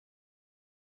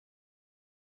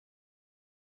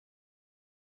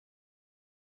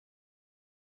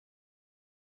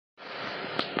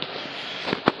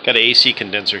Got an AC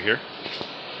condenser here.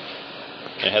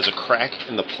 It has a crack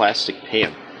in the plastic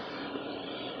pan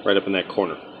right up in that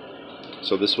corner.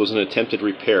 So this was an attempted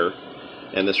repair,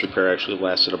 and this repair actually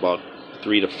lasted about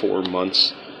 3 to 4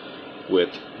 months.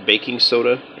 With baking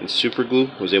soda and super glue,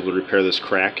 was able to repair this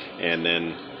crack, and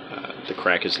then the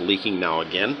crack is leaking now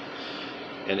again,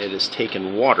 and it has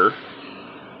taken water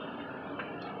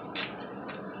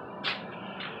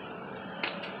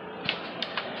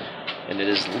and it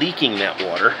is leaking that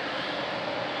water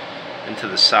into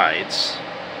the sides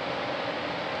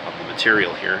of the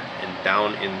material here and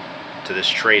down into this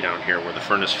tray down here where the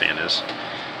furnace fan is.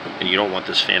 And you don't want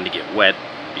this fan to get wet,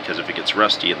 because if it gets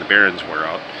rusty and the bearings wear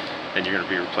out, then you're going to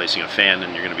be replacing a fan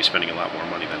and you're going to be spending a lot more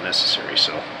money than necessary.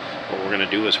 So what we're going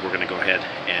to do is we're going to go ahead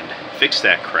and fix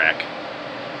that crack,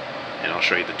 and I'll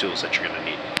show you the tools that you're going to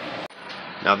need.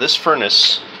 Now this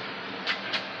furnace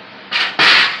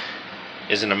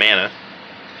is an Amana.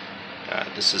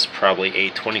 This is probably a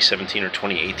 2017 or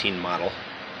 2018 model.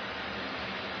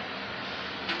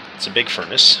 It's a big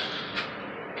furnace.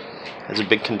 Has a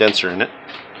big condenser in it.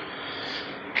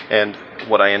 And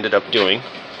what I ended up doing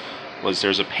was,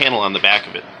 there's a panel on the back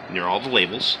of it near all the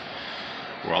labels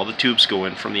where all the tubes go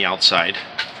in from the outside,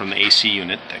 from the AC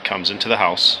unit that comes into the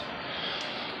house.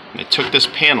 And I took this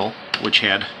panel, which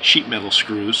had sheet metal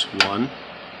screws, 1,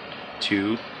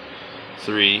 2,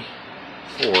 3,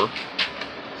 4,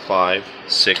 5,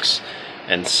 6,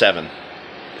 and 7.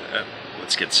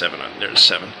 Let's get 7 on. There's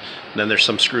 7. And then there's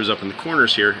some screws up in the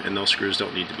corners here, and those screws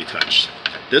don't need to be touched.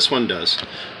 This one does,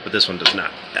 but this one does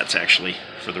not. That's actually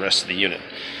for the rest of the unit.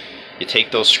 You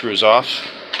take those screws off,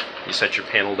 you set your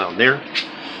panel down there.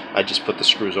 I just put the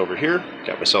screws over here,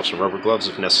 got myself some rubber gloves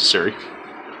if necessary.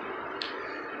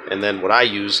 And then what I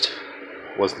used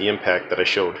was the impact that I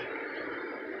showed.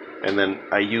 And then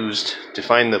I used, to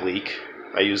find the leak,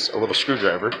 I used a little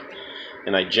screwdriver,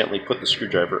 and I gently put the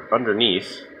screwdriver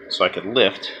underneath so I could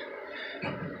lift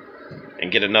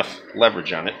and get enough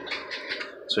leverage on it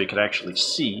so you could actually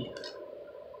see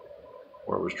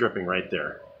where it was dripping right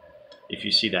there. If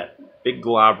you see that big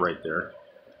glob right there,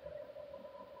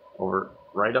 over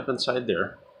right up inside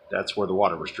there, that's where the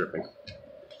water was dripping.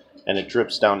 And it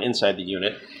drips down inside the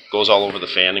unit, goes all over the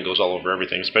fan and goes all over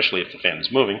everything, especially if the fan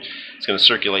is moving. It's going to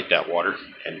circulate that water,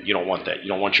 and you don't want that. You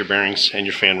don't want your bearings and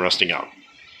your fan rusting out.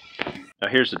 Now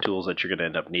here's the tools that you're going to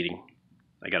end up needing.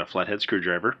 I got a flathead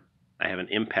screwdriver. I have an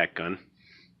impact gun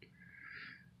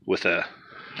with a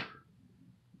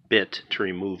bit to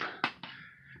remove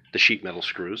the sheet metal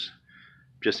screws.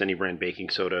 Just any brand baking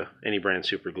soda, any brand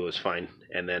super glue is fine.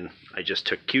 And then I just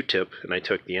took Q-tip, and I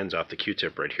took the ends off the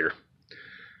Q-tip right here.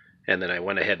 And then I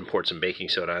went ahead and poured some baking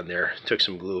soda on there, took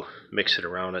some glue, mixed it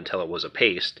around until it was a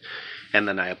paste, and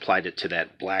then I applied it to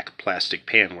that black plastic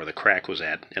pan where the crack was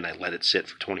at, and I let it sit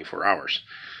for 24 hours.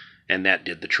 And that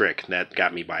did the trick. That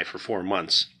got me by for 4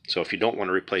 months. So if you don't want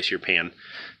to replace your pan,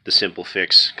 the simple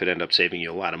fix could end up saving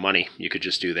you a lot of money. You could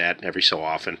just do that every so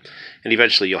often, and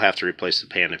eventually you'll have to replace the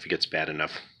pan if it gets bad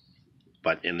enough.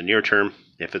 But in the near term,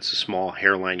 if it's a small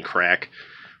hairline crack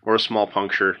or a small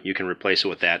puncture, you can replace it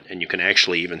with that, and you can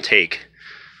actually even take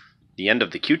the end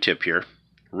of the Q-tip here,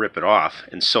 rip it off,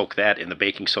 and soak that in the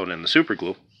baking soda and the super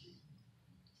glue.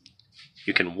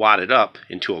 You can wad it up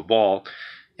into a ball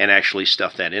and actually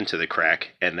stuff that into the crack,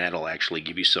 and that'll actually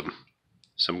give you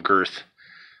some girth.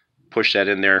 Push that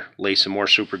in there, lay some more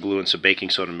super glue and some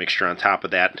baking soda mixture on top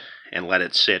of that, and let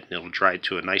it sit, and it'll dry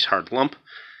to a nice hard lump,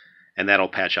 and that'll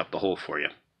patch up the hole for you.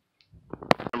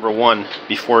 Number one,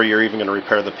 before you're even going to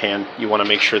repair the pan, you want to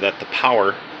make sure that the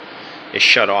power is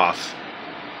shut off.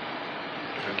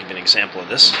 I'll give you an example of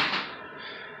this.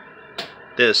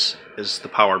 This is the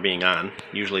power being on.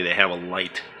 Usually they have a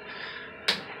light.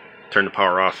 Turn the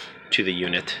power off to the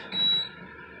unit.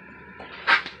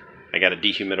 I got a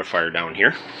dehumidifier down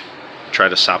here. Try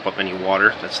to sop up any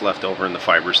water that's left over in the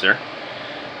fibers there.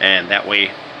 And that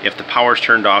way, if the power's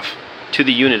turned off to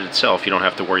the unit itself, you don't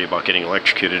have to worry about getting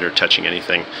electrocuted or touching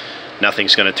anything.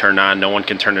 Nothing's going to turn on. No one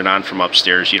can turn it on from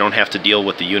upstairs. You don't have to deal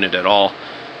with the unit at all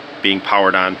being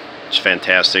powered on. It's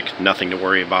fantastic. Nothing to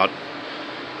worry about.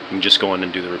 You can just go in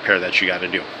and do the repair that you got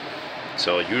to do.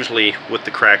 So usually with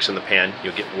the cracks in the pan,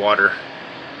 you'll get water.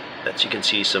 That you can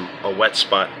see a wet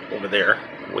spot over there,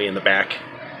 way in the back.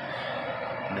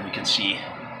 And then you can see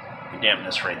the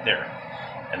dampness right there.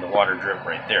 And the water drip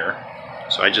right there.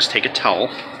 So I just take a towel,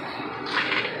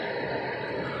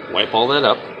 wipe all that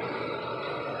up,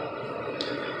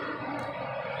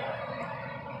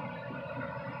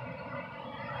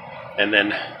 and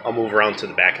then I'll move around to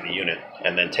the back of the unit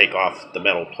and then take off the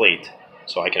metal plate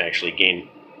so I can actually gain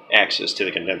access to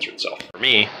the condenser itself. For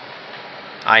me,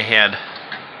 I had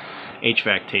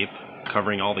HVAC tape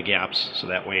covering all the gaps, so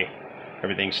that way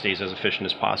everything stays as efficient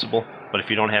as possible. But if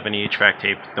you don't have any HVAC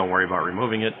tape, don't worry about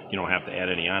removing it. You don't have to add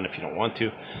any on if you don't want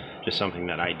to. Just something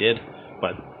that I did.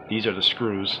 But these are the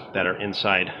screws that are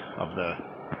inside of the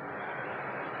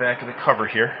back of the cover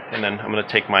here. And then I'm going to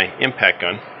take my impact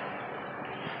gun,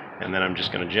 and then I'm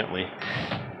just going to gently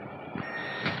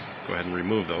go ahead and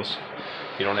remove those.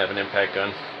 If you don't have an impact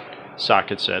gun,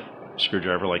 socket set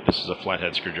screwdriver, like this is a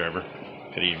flathead screwdriver,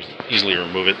 could easily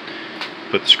remove it,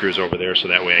 put the screws over there, so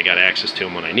that way I got access to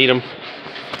them when I need them.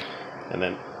 And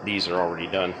then these are already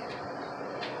done.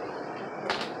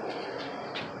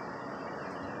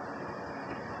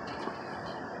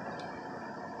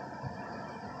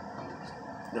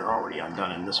 They're already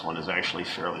undone, and this one is actually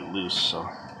fairly loose, so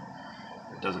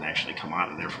it doesn't actually come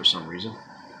out of there for some reason.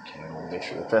 Okay, I want to make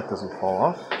sure that that doesn't fall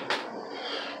off.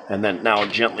 And then now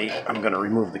gently I'm going to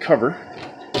remove the cover.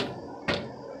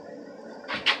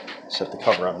 Set the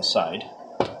cover on the side.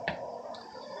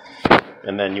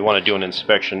 And then you want to do an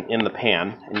inspection in the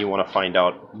pan, and you want to find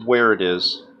out where it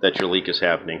is that your leak is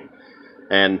happening.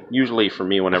 And usually for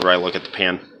me, whenever I look at the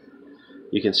pan,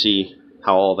 you can see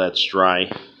how all that's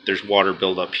dry. There's water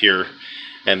buildup here,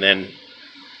 and then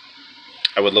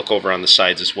I would look over on the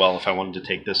sides as well if I wanted to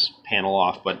take this panel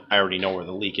off, but I already know where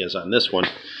the leak is on this one.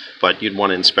 But you'd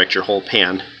want to inspect your whole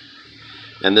pan,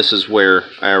 and this is where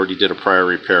I already did a prior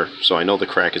repair, so I know the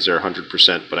crack is there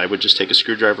 100%, but I would just take a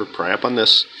screwdriver, pry up on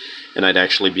this, and I'd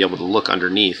actually be able to look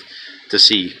underneath to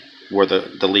see where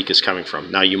the leak is coming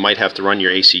from. Now you might have to run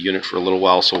your AC unit for a little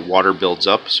while so water builds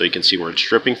up so you can see where it's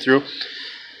dripping through.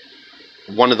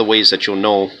 One of the ways that you'll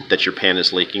know that your pan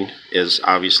is leaking is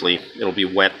obviously it'll be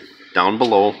wet down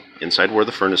below inside where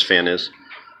the furnace fan is.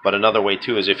 But another way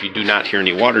too is if you do not hear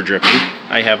any water dripping,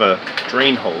 I have a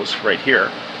drain hose right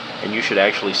here, and you should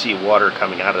actually see water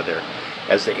coming out of there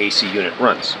as the AC unit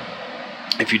runs.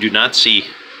 If you do not see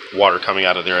water coming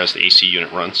out of there as the AC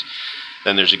unit runs,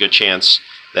 then there's a good chance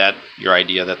that your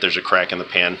idea that there's a crack in the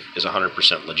pan is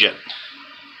 100% legit.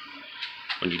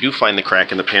 When you do find the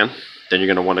crack in the pan, then you're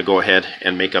going to want to go ahead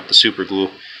and make up the super glue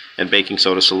and baking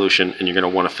soda solution, and you're going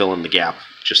to want to fill in the gap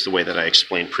just the way that I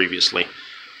explained previously.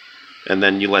 And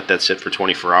then you let that sit for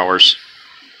 24 hours.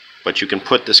 But you can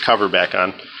put this cover back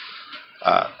on.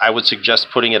 I would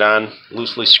suggest putting it on,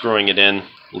 loosely screwing it in,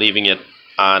 leaving it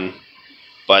on,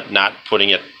 but not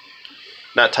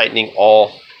tightening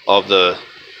all of the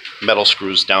metal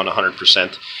screws down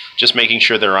 100%. Just making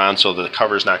sure they're on so the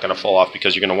cover is not going to fall off,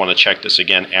 because you're going to want to check this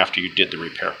again after you did the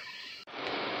repair.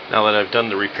 Now that I've done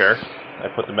the repair, I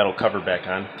put the metal cover back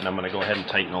on, and I'm going to go ahead and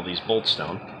tighten all these bolts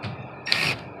down.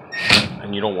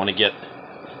 And you don't want to get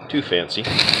too fancy.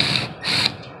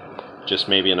 Just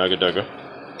maybe an ugga-dugga,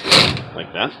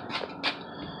 like that.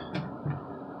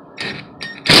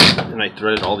 And I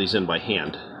threaded all these in by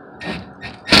hand.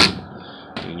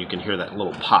 And you can hear that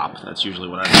little pop. That's usually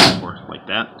what I look for, like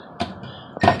that.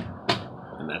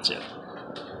 And that's it.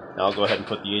 Now I'll go ahead and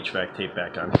put the HVAC tape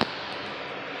back on.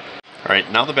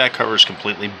 Alright, now the back cover is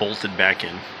completely bolted back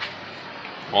in.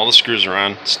 All the screws are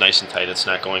on. It's nice and tight. It's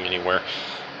not going anywhere.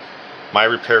 My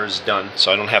repair is done,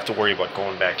 so I don't have to worry about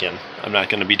going back in. I'm not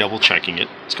going to be double checking it.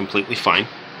 It's completely fine.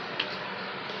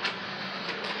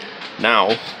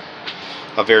 Now,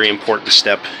 a very important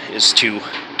step is to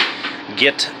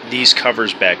get these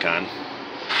covers back on.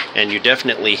 And you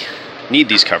definitely need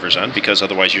these covers on, because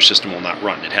otherwise your system will not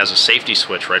run. It has a safety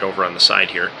switch right over on the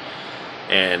side here.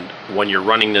 And when you're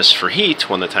running this for heat,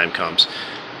 when the time comes,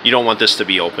 you don't want this to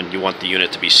be open. You want the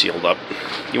unit to be sealed up.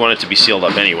 You want it to be sealed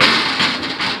up anyway.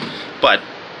 But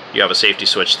you have a safety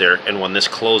switch there, and when this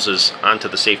closes onto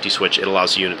the safety switch, it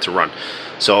allows the unit to run.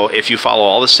 So if you follow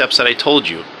all the steps that I told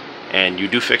you, and you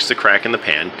do fix the crack in the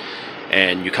pan,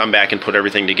 and you come back and put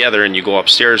everything together, and you go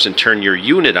upstairs and turn your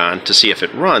unit on to see if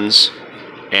it runs,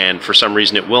 and for some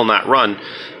reason it will not run,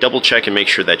 double check and make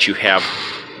sure that you have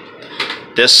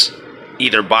this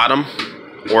either bottom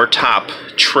or top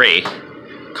tray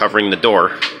covering the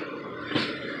door,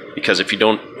 because if you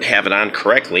don't have it on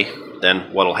correctly,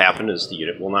 then what will happen is the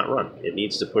unit will not run. It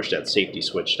needs to push that safety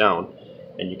switch down,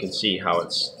 and you can see how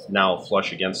it's now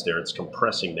flush against there. It's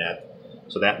compressing that.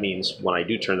 So that means when I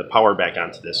do turn the power back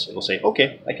onto this, it'll say,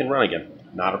 okay, I can run again.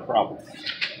 Not a problem.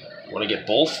 You want to get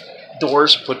both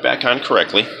doors put back on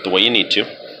correctly, the way you need to.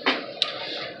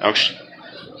 Ouch.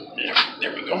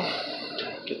 There we go.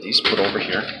 Get these put over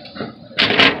here.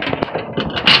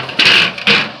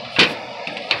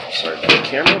 Sorry about the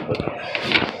camera, but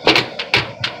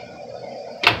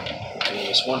doing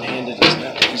this one-handed is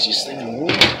not the easiest thing in the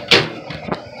world.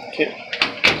 Okay.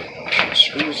 The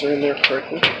screws are in there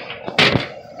correctly.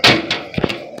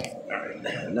 Alright.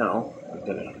 And now I'm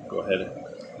gonna go ahead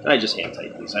and I just hand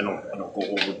tighten these. I don't go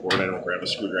overboard. I don't grab a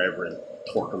screwdriver and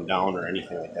torque them down or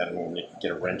anything like that. I don't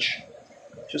get a wrench.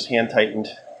 Just hand tightened.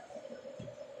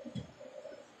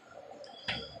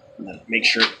 And then make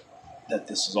sure that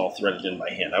this is all threaded in by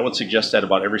hand. I would suggest that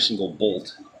about every single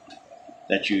bolt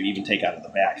that you even take out of the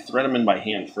back. Thread them in by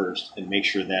hand first and make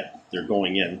sure that they're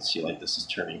going in. See, like this is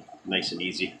turning nice and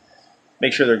easy.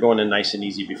 Make sure they're going in nice and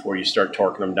easy before you start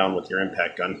torquing them down with your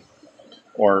impact gun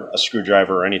or a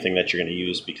screwdriver or anything that you're going to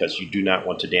use, because you do not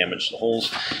want to damage the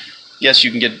holes. Yes,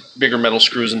 you can get bigger metal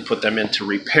screws and put them in to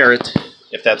repair it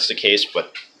if that's the case,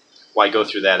 but why go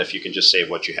through that if you can just save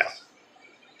what you have?